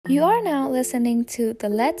You are now listening to the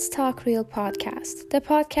Let's Talk Real podcast, the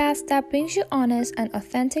podcast that brings you honest and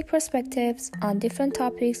authentic perspectives on different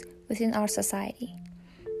topics within our society.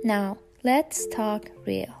 Now, let's talk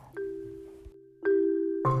real.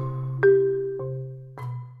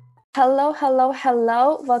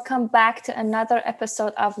 Hello. Welcome back to another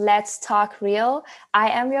episode of Let's Talk Real. I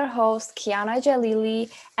am your host, Kiana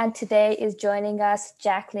Jalili, and today is joining us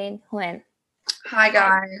Jacqueline Huynh. Hi,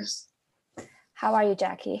 guys. How are you,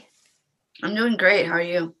 Jackie? I'm doing great. How are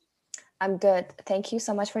you? I'm good. Thank you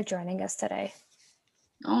so much for joining us today.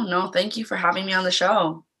 Oh, no. Thank you for having me on the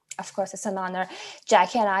show. Of course, it's an honor.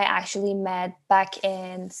 Jackie and I actually met back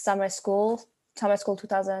in summer school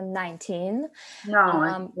 2019.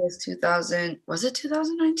 No, it was 2000. Was it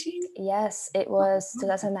 2019? Yes, it was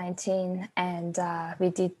 2019. And we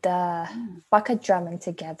did the bucket drumming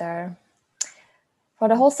together for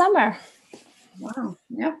the whole summer. Wow.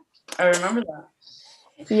 Yep. I remember that.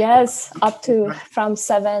 Yes, up to from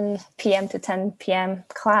 7 p.m. to 10 p.m.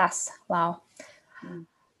 class. Wow.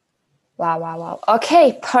 Wow.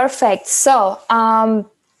 Okay, perfect. So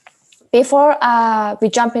before we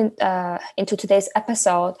jump into today's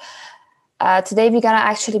episode, today we're going to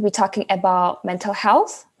actually be talking about mental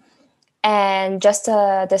health. And just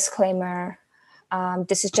a disclaimer,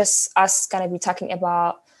 this is just us going to be talking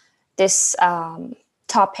about this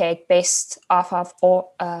topic based off of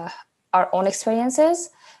our own experiences.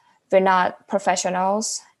 We're not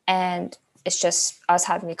professionals, and it's just us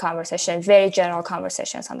having a conversation, very general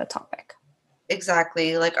conversations on the topic.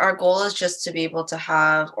 Exactly. Like, our goal is just to be able to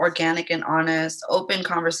have organic and honest, open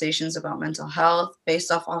conversations about mental health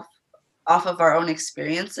based off of our own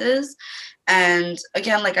experiences. And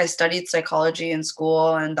again, like, I studied psychology in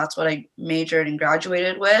school, and that's what I majored and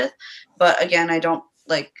graduated with. But again, I don't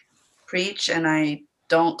preach, and I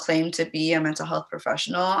don't claim to be a mental health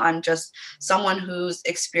professional. I'm just someone who's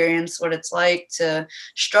experienced what it's like to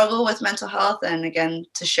struggle with mental health, and again,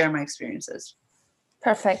 to share my experiences.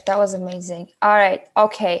 Perfect. That was amazing. All right.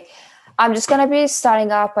 Okay. I'm just going to be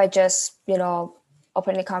starting off by just,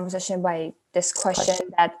 opening the conversation by this question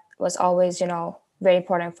that was always, very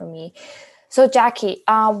important for me. So, Jackie,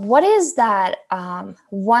 what is that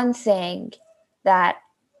one thing that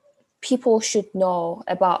people should know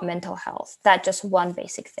about mental health? That just one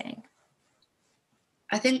basic thing.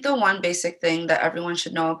 I think the one basic thing that everyone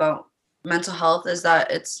should know about mental health is that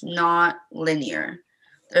it's not linear.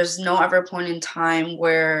 There's no ever point in time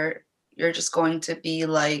where you're just going to be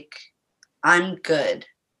like, I'm good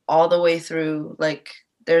all the way through. Like,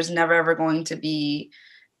 there's never ever going to be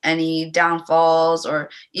any downfalls, or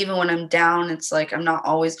even when I'm down, it's like I'm not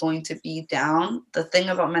always going to be down. The thing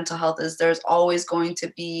about mental health is there's always going to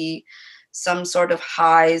be some sort of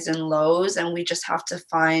highs and lows, and we just have to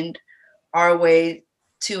find our way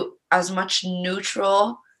to as much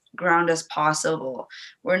neutral ground as possible.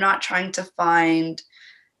 We're not trying to find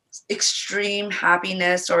extreme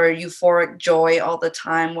happiness or euphoric joy all the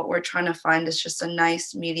time. What we're trying to find is just a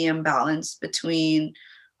nice medium balance between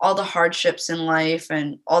all the hardships in life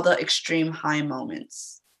and all the extreme high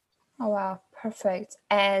moments. Oh, wow. Perfect.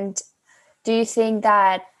 And do you think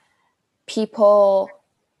that people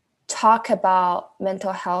talk about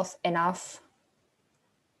mental health enough?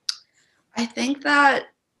 I think that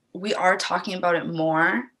we are talking about it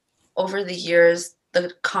more. Over the years,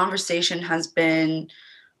 the conversation has been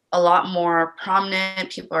a lot more prominent.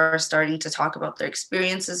 People are starting to talk about their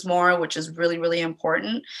experiences more, which is really, really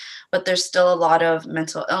important. But there's still a lot of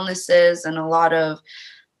mental illnesses and a lot of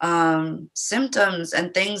symptoms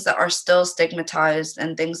and things that are still stigmatized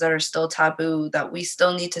and things that are still taboo that we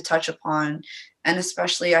still need to touch upon. And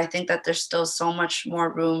especially, I think that there's still so much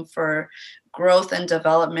more room for growth and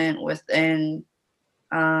development within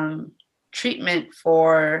treatment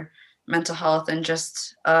for mental health, and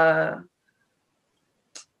just I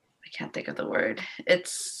can't think of the word.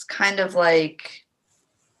 It's kind of like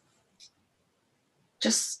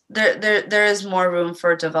just there is more room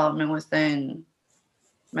for development within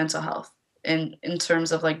mental health in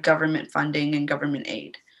terms of like government funding and government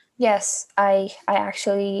aid. Yes, I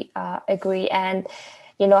actually agree. And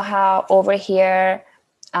you know how over here,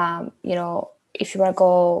 if you want to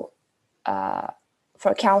go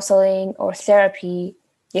for counseling or therapy,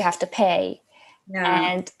 you have to pay.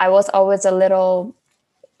 Yeah. And I was always a little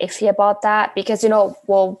iffy about that because,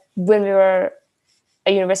 when we were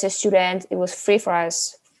a university student, it was free for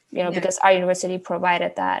us, because our university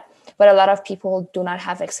provided that. But a lot of people do not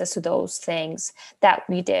have access to those things that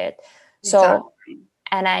we did. So, exactly.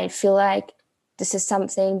 And I feel like this is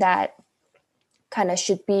something that kind of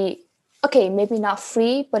should be, okay, maybe not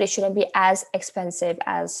free, but it shouldn't be as expensive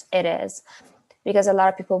as it is, because a lot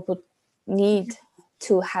of people would need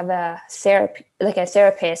to have a therapy, like a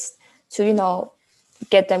therapist, to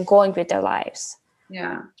get them going with their lives.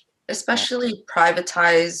 Yeah, especially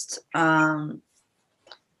privatized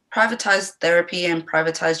therapy and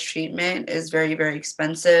privatized treatment is very, very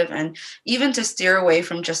expensive. And even to steer away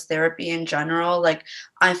from just therapy in general, like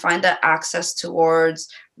I find that access towards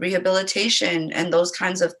rehabilitation and those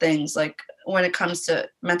kinds of things, like when it comes to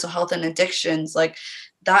mental health and addictions, like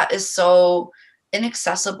that is so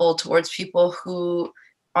inaccessible towards people who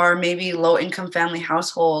are maybe low income family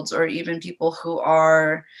households, or even people who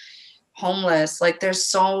are homeless. Like it's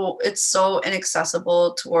so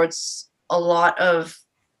inaccessible towards a lot of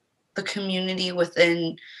the community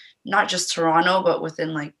within not just Toronto, but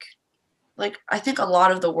within like I think a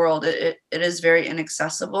lot of the world. It is very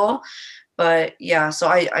inaccessible. But yeah, so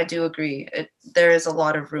I do agree. There is a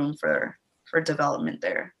lot of room for development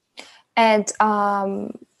there. And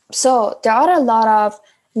so there are a lot of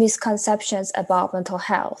misconceptions about mental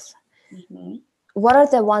health. Mm-hmm. What are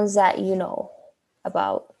the ones that you know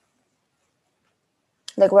about?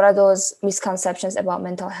 Like, what are those misconceptions about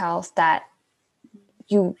mental health that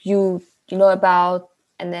you know about,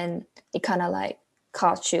 and then it kind of like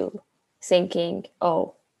caught you thinking,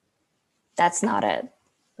 oh, that's not it?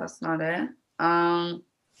 That's not it. I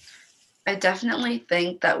definitely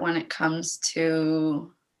think that when it comes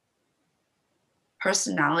to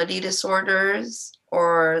personality disorders,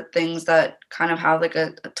 or things that kind of have like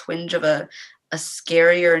a twinge of a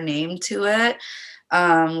scarier name to it,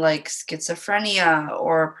 like schizophrenia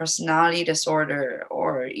or personality disorder,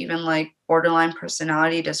 or even like borderline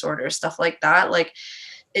personality disorder, stuff like that, like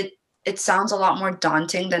it sounds a lot more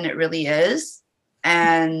daunting than it really is.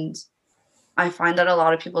 And I find that a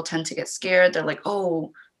lot of people tend to get scared. They're like,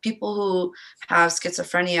 oh, people who have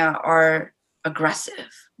schizophrenia are aggressive,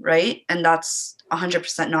 right? And that's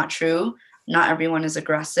 100% not true. Not everyone is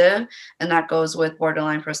aggressive. And that goes with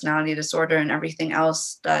borderline personality disorder and everything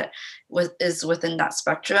else that is within that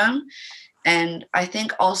spectrum. And I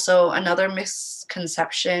think also another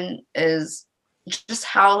misconception is just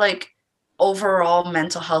how like overall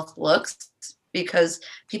mental health looks, because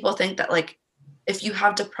people think that like if you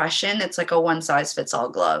have depression, it's like a one size fits all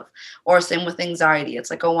glove, or same with anxiety, it's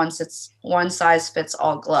like a one size fits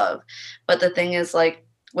all glove. But the thing is, like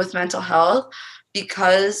with mental health,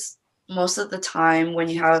 because most of the time when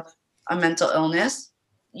you have a mental illness,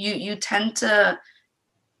 you tend to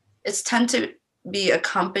be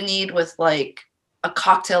accompanied with like a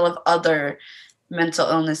cocktail of other mental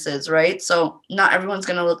illnesses, right? So not everyone's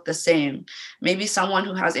going to look the same. Maybe someone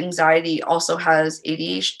who has anxiety also has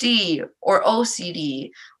ADHD or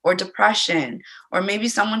OCD or depression, or maybe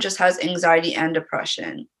someone just has anxiety and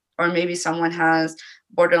depression, or maybe someone has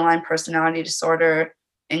borderline personality disorder,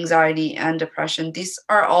 anxiety and depression. These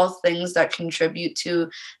are all things that contribute to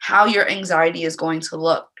how your anxiety is going to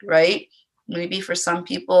look, right? Maybe for some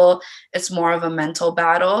people, it's more of a mental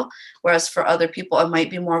battle, whereas for other people, it might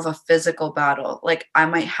be more of a physical battle. Like I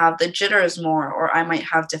might have the jitters more, or I might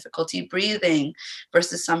have difficulty breathing,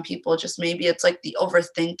 versus some people, just maybe it's like the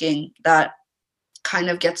overthinking that kind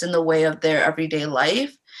of gets in the way of their everyday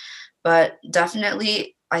life. But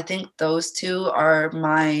definitely, I think those two are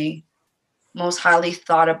my most highly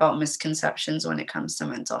thought about misconceptions when it comes to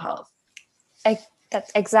mental health.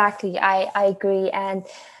 That's exactly. I agree. And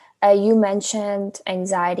you mentioned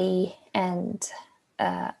anxiety, and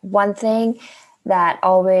one thing that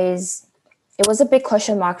always, it was a big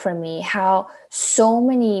question mark for me, how so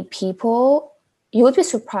many people, you would be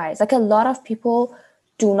surprised, like a lot of people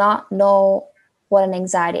do not know what an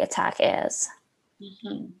anxiety attack is.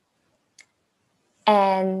 Mm-hmm.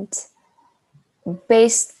 And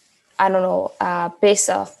based, I don't know,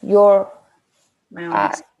 based off your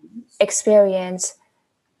experience,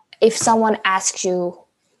 if someone asks you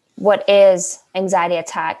what is anxiety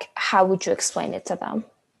attack, how would you explain it to them?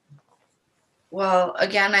 Well,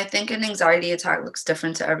 again, I think an anxiety attack looks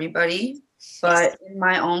different to everybody. But in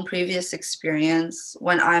my own previous experience,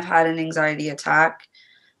 when I've had an anxiety attack,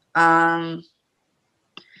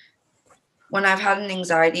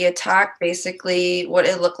 basically what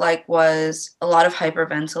it looked like was a lot of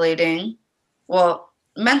hyperventilating. Well,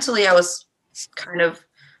 mentally, I was kind of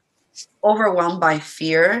overwhelmed by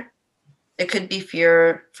fear. It could be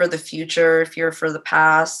fear for the future, fear for the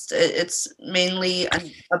past. It's mainly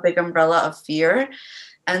a big umbrella of fear.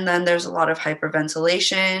 And then there's a lot of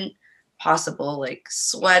hyperventilation, possible like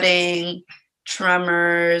sweating,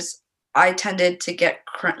 tremors. I tended to get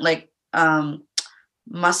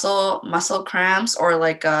muscle cramps, or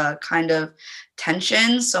like a kind of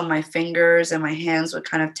tension. So my fingers and my hands would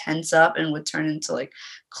kind of tense up and would turn into like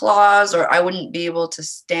claws, or I wouldn't be able to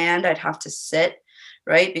stand. I'd have to sit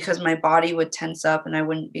right? Because my body would tense up and I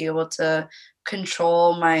wouldn't be able to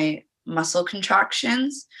control my muscle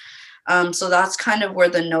contractions. So that's kind of where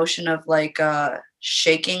the notion of like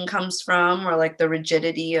shaking comes from, or like the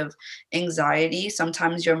rigidity of anxiety.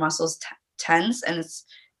 Sometimes your muscles tense and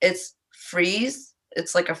it's freeze.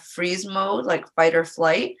 It's like a freeze mode, like fight or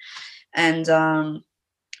flight. And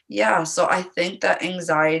yeah, so I think that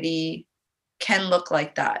anxiety can look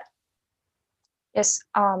like that. Yes,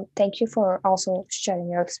 thank you for also sharing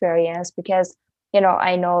your experience because,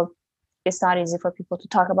 I know it's not easy for people to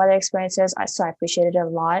talk about their experiences. So I appreciate it a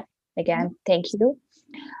lot. Again, thank you.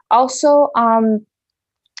 Also,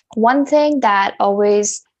 one thing that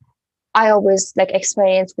I always like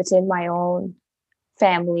experience within my own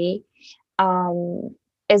family,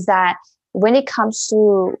 is that when it comes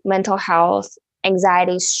to mental health,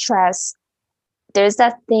 anxiety, stress, there's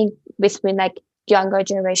that thing between like younger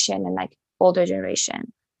generation and like older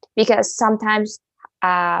generation. Because sometimes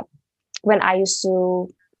uh, when I used to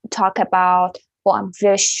talk about, well, I'm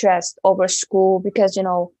very stressed over school because,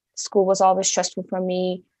 school was always stressful for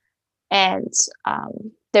me. And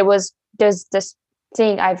there's this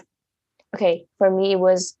thing okay, for me, it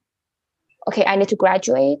was, okay, I need to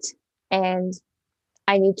graduate and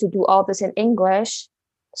I need to do all this in English.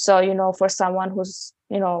 So, for someone who's,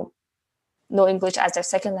 no English as their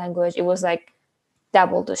second language, it was like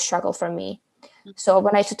double the struggle for me. So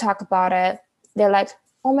when I used to talk about it, they're like,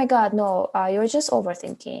 oh my God, no, you're just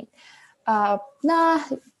overthinking. Nah,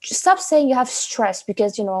 stop saying you have stress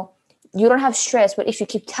because, you don't have stress. But if you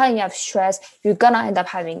keep telling you have stress, you're going to end up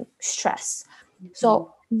having stress.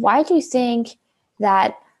 So why do you think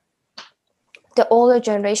that the older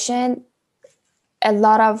generation, a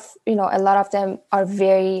lot of them are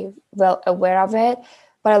very well aware of it,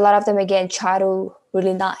 but a lot of them again try to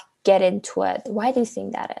really not get into it? Why do you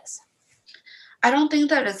think that is? I don't think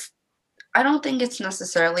that it's I don't think it's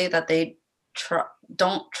necessarily that they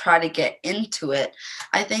don't try to get into it.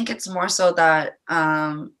 I think it's more so that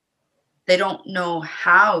they don't know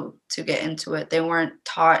how to get into it. They weren't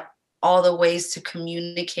taught all the ways to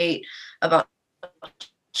communicate about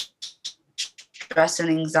stress and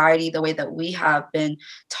anxiety the way that we have been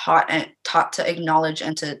taught to acknowledge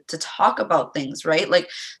and to talk about things, right? Like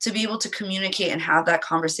to be able to communicate and have that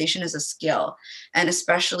conversation is a skill. And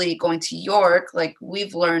especially going to York, like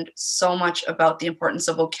we've learned so much about the importance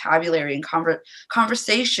of vocabulary and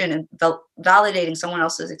conversation and validating someone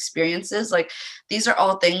else's experiences. Like these are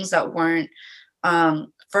all things that weren't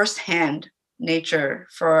firsthand nature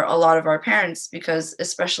for a lot of our parents, because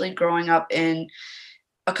especially growing up in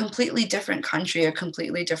a completely different country, a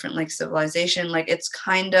completely different like civilization, like it's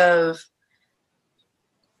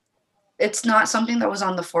not something that was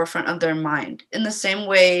on the forefront of their mind. In the same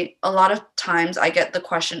way, a lot of times I get the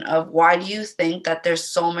question of, why do you think that there's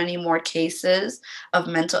so many more cases of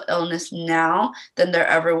mental illness now than there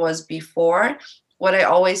ever was before? What I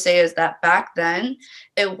always say is that back then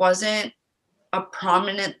it wasn't a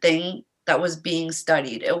prominent thing that was being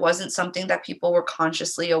studied. It wasn't something that people were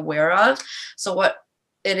consciously aware of. So what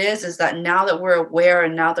it is that now that we're aware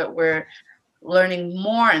and now that we're learning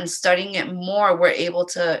more and studying it more, we're able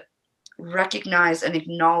to recognize and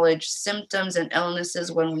acknowledge symptoms and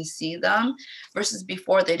illnesses when we see them, versus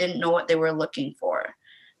before they didn't know what they were looking for,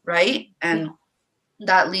 right? And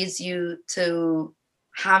that leads you to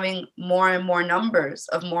having more and more numbers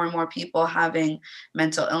of more and more people having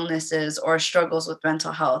mental illnesses or struggles with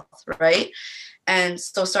mental health, right? And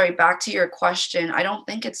so, sorry, back to your question, I don't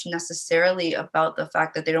think it's necessarily about the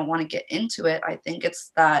fact that they don't want to get into it. I think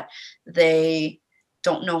it's that they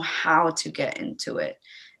don't know how to get into it.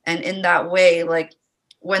 And in that way, like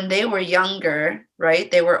when they were younger, right,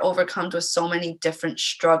 they were overcome with so many different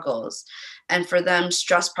struggles. And for them,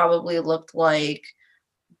 stress probably looked like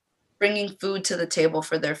bringing food to the table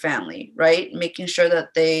for their family, right? Making sure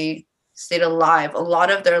that they stayed alive. A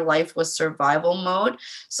lot of their life was survival mode.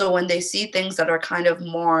 So when they see things that are kind of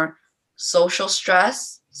more social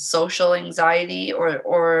stress, social anxiety,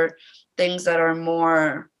 or things that are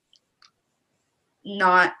more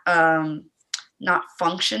not not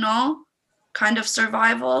functional kind of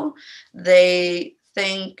survival, they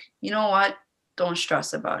think, you know what, don't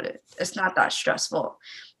stress about it. It's not that stressful.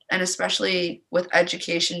 And especially with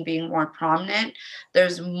education being more prominent,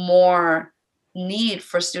 there's more need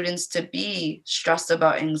for students to be stressed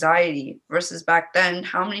about anxiety, versus back then,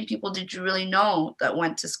 how many people did you really know that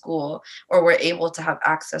went to school or were able to have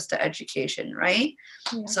access to education, right?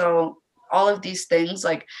 Yeah. So all of these things,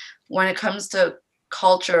 like when it comes to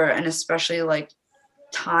culture and especially like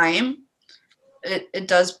time, it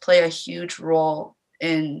does play a huge role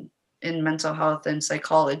in mental health and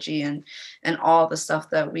psychology and all the stuff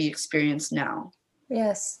that we experience now.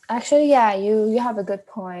 Yes, actually, yeah, you have a good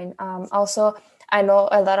point. Also, I know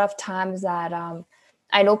a lot of times that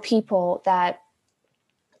I know people that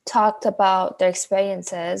talked about their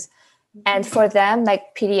experiences, and for them,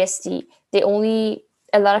 like PTSD, they only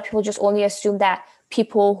a lot of people just only assume that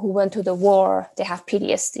people who went to the war they have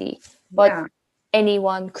PTSD, but Yeah.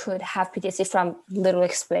 anyone could have PTSD from little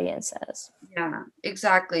experiences. Yeah,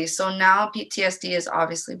 exactly. So now PTSD is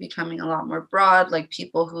obviously becoming a lot more broad, like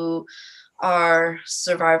people who are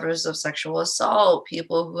survivors of sexual assault,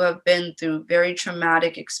 people who have been through very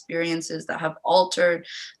traumatic experiences that have altered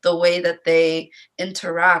the way that they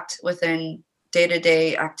interact within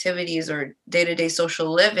day-to-day activities or day-to-day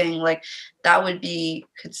social living, like that would be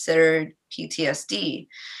considered PTSD,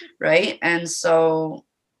 right? And so,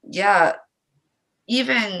 yeah,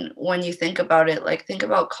 even when you think about it, like think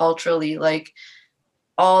about culturally, like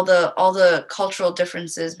all the cultural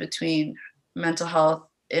differences between mental health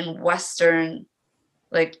in Western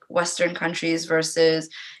countries versus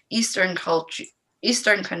Eastern culture,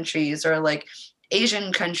 Eastern countries, or like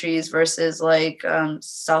Asian countries versus like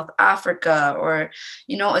South Africa, or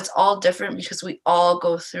it's all different because we all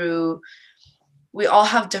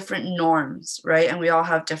have different norms, right? And we all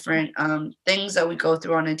have different things that we go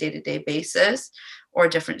through on a day-to-day basis, or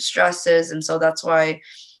different stresses. And so that's why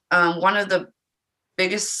one of the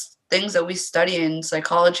biggest things that we study in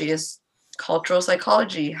psychology is cultural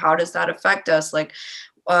psychology. How does that affect us? Like,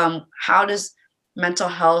 how does mental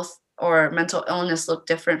health or mental illness look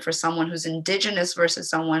different for someone who's indigenous versus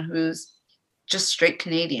someone who's just straight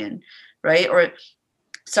Canadian, right? Or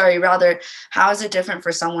sorry, rather, how is it different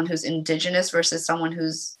for someone who's indigenous versus someone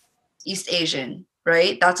who's East Asian,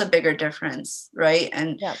 right? That's a bigger difference, right?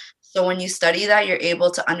 And Yeah. so when you study that, you're able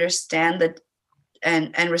to understand the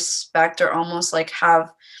and respect, or almost like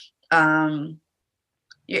have um,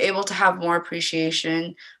 you're able to have more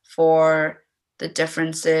appreciation for the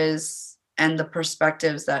differences and the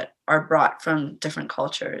perspectives that are brought from different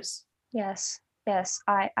cultures. Yes, yes,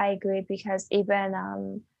 I agree because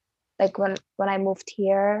even like when I moved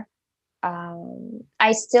here, um,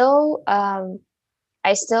 I still um,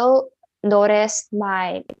 I still noticed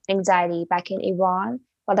my anxiety back in Iran,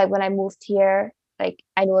 but like when I moved here, like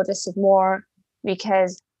I noticed it more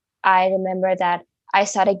because I remember that I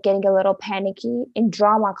started getting a little panicky in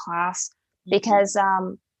drama class Mhm. because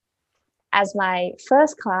as my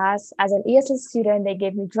first class as an ESL student, they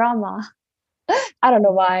gave me drama. I don't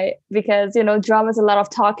know why, because drama is a lot of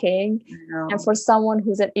talking, I and know. for someone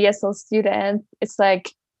who's an ESL student, it's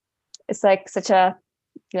like such a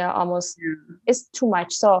almost Yeah. it's too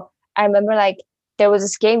much. So I remember like there was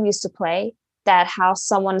this game we used to play that how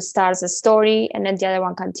someone starts a story and then the other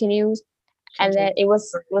one continues, and then Continue. it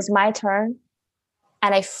was my turn,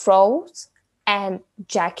 and I froze. And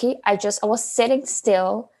Jackie, I was sitting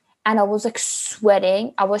still, and I was like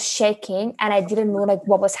sweating, I was shaking, and I didn't know like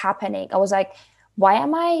what was happening. I was like, why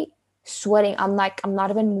am I sweating? I'm not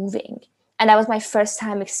even moving. And that was my first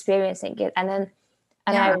time experiencing it. And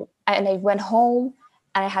Yeah. I went home,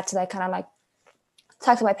 and I had to like kind of like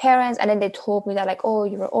talk to my parents, and then they told me that like, oh,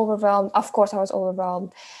 you were overwhelmed. Of course I was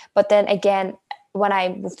overwhelmed. But then again, when I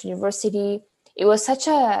moved to university, it was such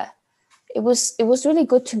a it was really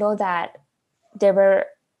good to know that there were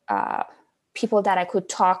uh, people that I could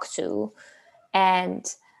talk to. And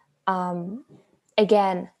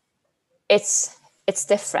again, it's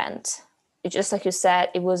different. It, just like you said,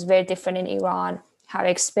 it was very different in Iran. How I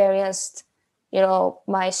experienced,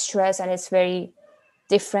 my stress, and it's very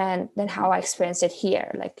different than how I experienced it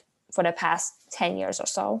here, like for the past 10 years or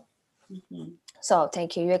so. Mhm. So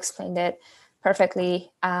thank you. You explained it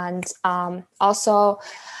perfectly. And also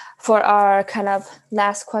for our kind of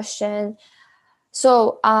last question,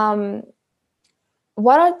 so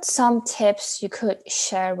what are some tips you could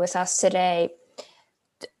share with us today,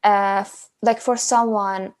 like for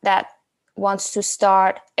someone that wants to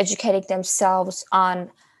start educating themselves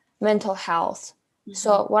on mental health? Mhm.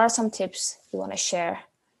 So what are some tips you want to share?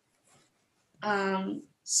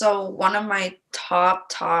 So one of my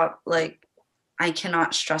top, like, I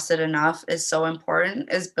cannot stress it enough, is so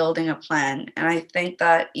important, is building a plan. And I think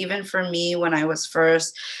that even for me, when I was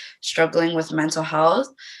first struggling with mental health,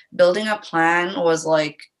 building a plan was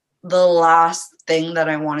like the last thing that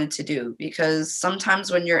I wanted to do, because sometimes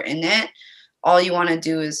when you're in it, all you want to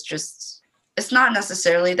do is just, it's not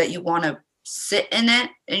necessarily that you want to sit in it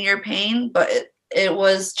in your pain, but it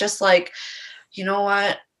was just like, you know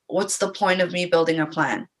what? What's the point of me building a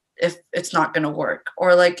plan if it's not going to work?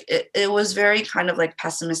 Or like it was very kind of like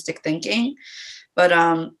pessimistic thinking. But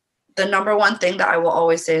the number one thing that I will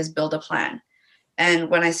always say is build a plan. And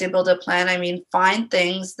when I say build a plan, I mean find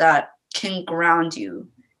things that can ground you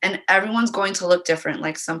and everyone's going to look different.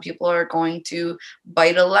 Like some people are going to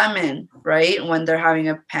bite a lemon, right, when they're having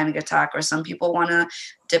a panic attack, or some people want to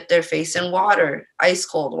dip their face in water, ice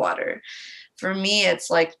cold water. For me, it's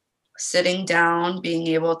like sitting down, being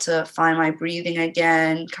able to find my breathing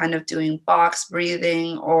again, kind of doing box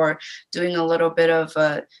breathing or doing a little bit of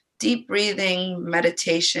a deep breathing,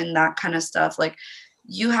 meditation, that kind of stuff. Like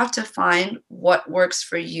you have to find what works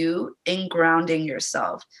for you in grounding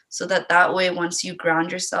yourself, so that way once you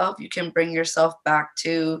ground yourself, you can bring yourself back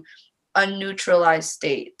to a neutralized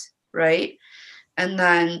state, right? And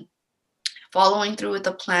then following through with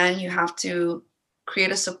the plan, you have to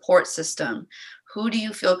create a support system. Who do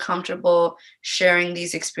you feel comfortable sharing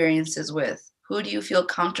these experiences with? Who do you feel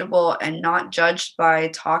comfortable and not judged by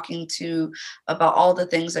talking to about all the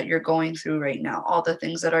things that you're going through right now, all the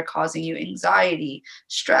things that are causing you anxiety,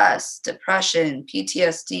 stress, depression,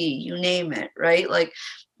 PTSD, you name it, right? Like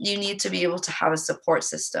you need to be able to have a support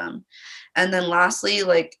system. And then lastly,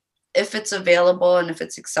 like if it's available and if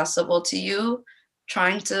it's accessible to you,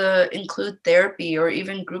 trying to include therapy or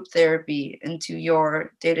even group therapy into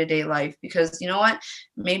your day-to-day life, because you know what,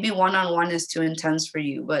 maybe one-on-one is too intense for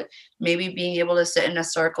you, but maybe being able to sit in a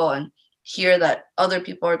circle and hear that other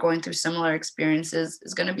people are going through similar experiences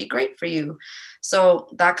is going to be great for you. So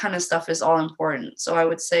that kind of stuff is all important. So I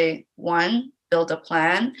would say, one, build a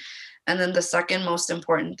plan. And then the second most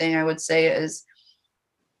important thing I would say is,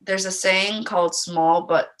 there's a saying called small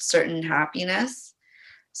but certain happiness.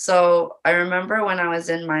 So I remember when I was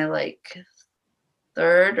in my like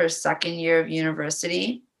third or second year of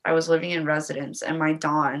university, I was living in residence, and my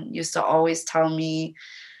Don used to always tell me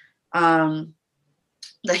um,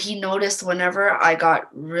 that he noticed whenever I got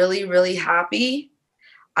really, really happy,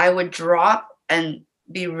 I would drop and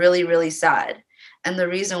be really, really sad. And the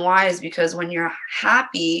reason why is because when you're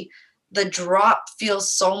happy, the drop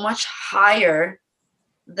feels so much higher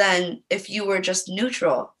than if you were just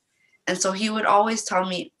neutral. And so he would always tell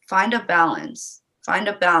me, find a balance, find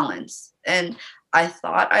a balance. And I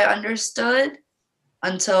thought I understood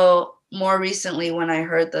until more recently when I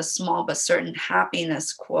heard the small but certain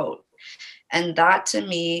happiness quote. And that to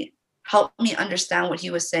me helped me understand what he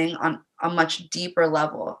was saying on a much deeper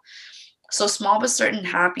level. So, small but certain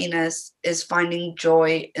happiness is finding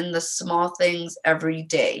joy in the small things every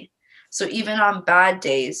day. So, even on bad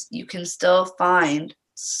days, you can still find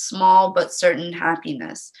small but certain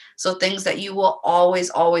happiness. So, things that you will always,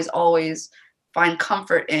 always, always find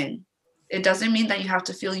comfort in. It doesn't mean that you have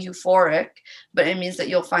to feel euphoric, but it means that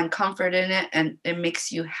you'll find comfort in it and it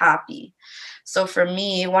makes you happy. So, for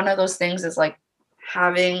me, one of those things is like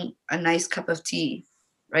having a nice cup of tea,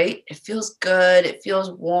 right? It feels good. It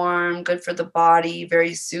feels warm, good for the body,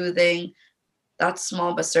 very soothing. That's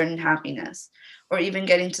small but certain happiness. Or even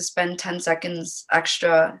getting to spend 10 seconds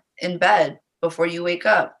extra in bed before you wake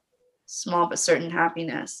up, small but certain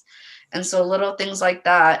happiness. And so little things like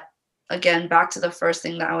that, again, back to the first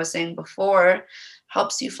thing that I was saying before,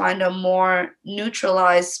 helps you find a more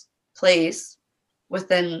neutralized place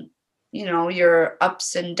within, your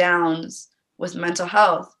ups and downs with mental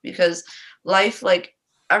health, because life, like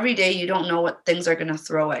every day, you don't know what things are going to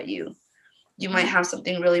throw at you. You might have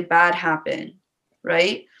something really bad happen,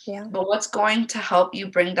 right? Yeah. But what's going to help you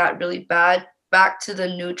bring that really bad back to the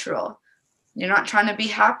neutral? You're not trying to be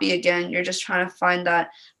happy again. You're just trying to find that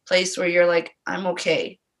place where you're like, I'm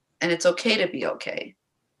okay. And it's okay to be okay.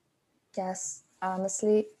 Yes,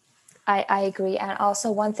 honestly, I agree. And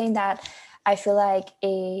also one thing that I feel like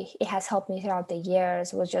it has helped me throughout the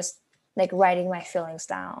years was just like writing my feelings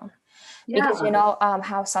down. Because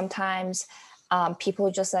how sometimes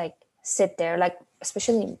people just like sit there, like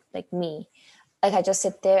especially like me, like I just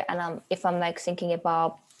sit there and if I'm like thinking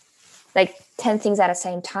about like 10 things at the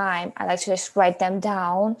same time, I like to just write them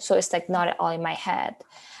down so it's like not all in my head.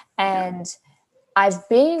 And I've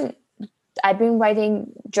been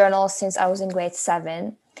writing journals since I was in grade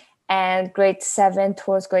 7, and grade 7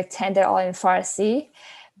 towards grade 10 they're all in Farsi,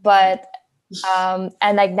 but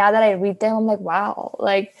and like now that I read them, I'm like, wow,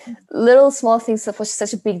 like little small things was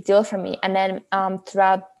such a big deal for me. And then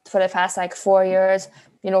throughout for the past like 4 years,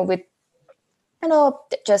 with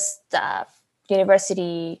just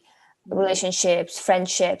university relationships,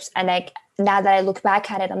 friendships, and like now that I look back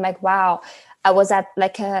at it, I'm like, wow, I was at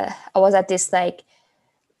this like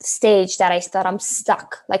stage that I thought I'm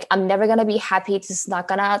stuck. Like I'm never gonna be happy. It's not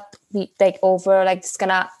gonna be like over. Like it's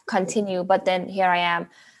gonna continue. But then here I am.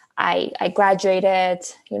 I graduated.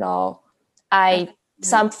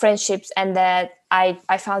 Some friendships, and that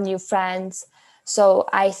I found new friends. So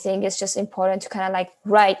I think it's just important to kind of like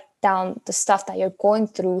write down the stuff that you're going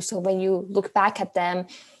through. So when you look back at them,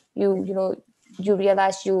 you you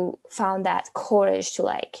realize you found that courage to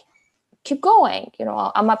like keep going.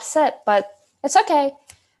 I'm upset, but it's okay.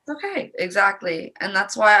 Okay, exactly. And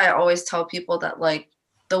that's why I always tell people that like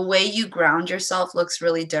the way you ground yourself looks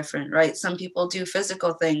really different, right? Some people do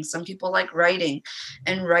physical things, some people like writing.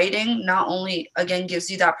 And writing not only again gives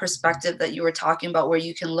you that perspective that you were talking about where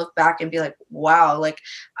you can look back and be like, wow, like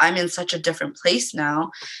I'm in such a different place now.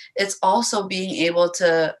 It's also being able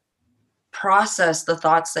to process the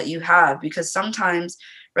thoughts that you have because sometimes,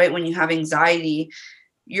 right, when you have anxiety,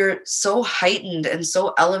 you're so heightened and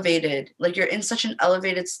so elevated, like you're in such an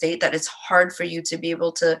elevated state that it's hard for you to be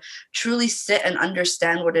able to truly sit and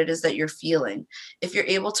understand what it is that you're feeling. If you're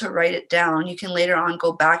able to write it down, you can later on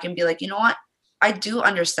go back and be like, you know what, I do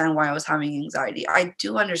understand why I was having anxiety. I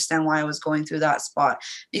do understand why I was going through that spot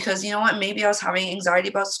because you know what, maybe I was having anxiety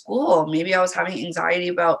about school, maybe I was having anxiety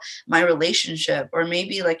about my relationship, or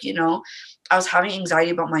maybe like, I was having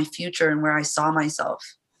anxiety about my future and where I saw myself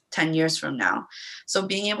 10 years from now. So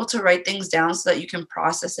being able to write things down so that you can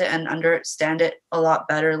process it and understand it a lot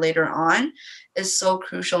better later on is so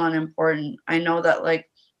crucial and important. I know that like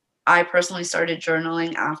I personally started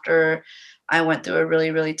journaling after I went through a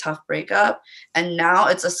really, really tough breakup. And now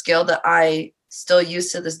it's a skill that I still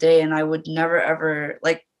use to this day. And I would never, ever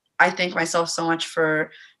like, I thank myself so much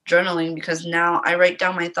for journaling because now I write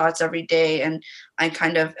down my thoughts every day and I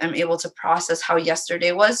kind of am able to process how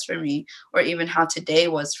yesterday was for me or even how today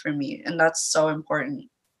was for me. And that's so important.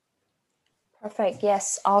 Perfect.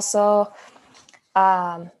 Yes. Also,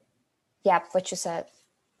 yeah, what you said,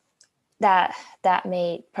 that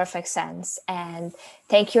made perfect sense. And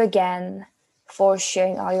thank you again for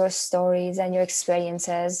sharing all your stories and your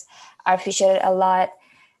experiences. I appreciate it a lot.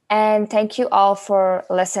 And thank you all for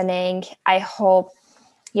listening. I hope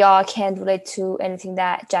y'all can relate to anything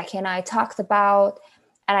that Jackie and I talked about.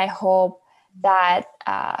 And I hope that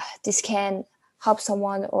this can help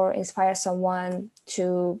someone or inspire someone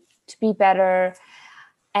to be better.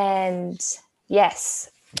 And yes,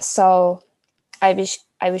 so I wish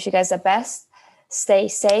you guys the best. Stay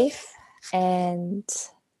safe, and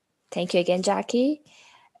thank you again, Jackie.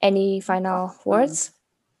 Any final words?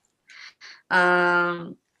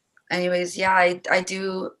 Anyways, yeah, I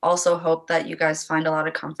do also hope that you guys find a lot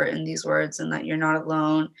of comfort in these words and that you're not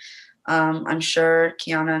alone. I'm sure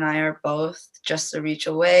Kiana and I are both just a reach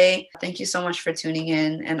away. Thank you so much for tuning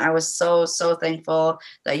in. And I was so, so thankful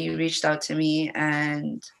that you reached out to me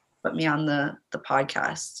and put me on the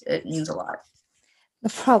podcast. It means a lot. No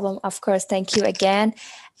problem. Of course. Thank you again.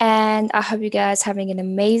 And I hope you guys having an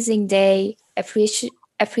amazing day.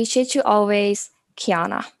 Appreciate you always,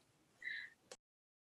 Kiana.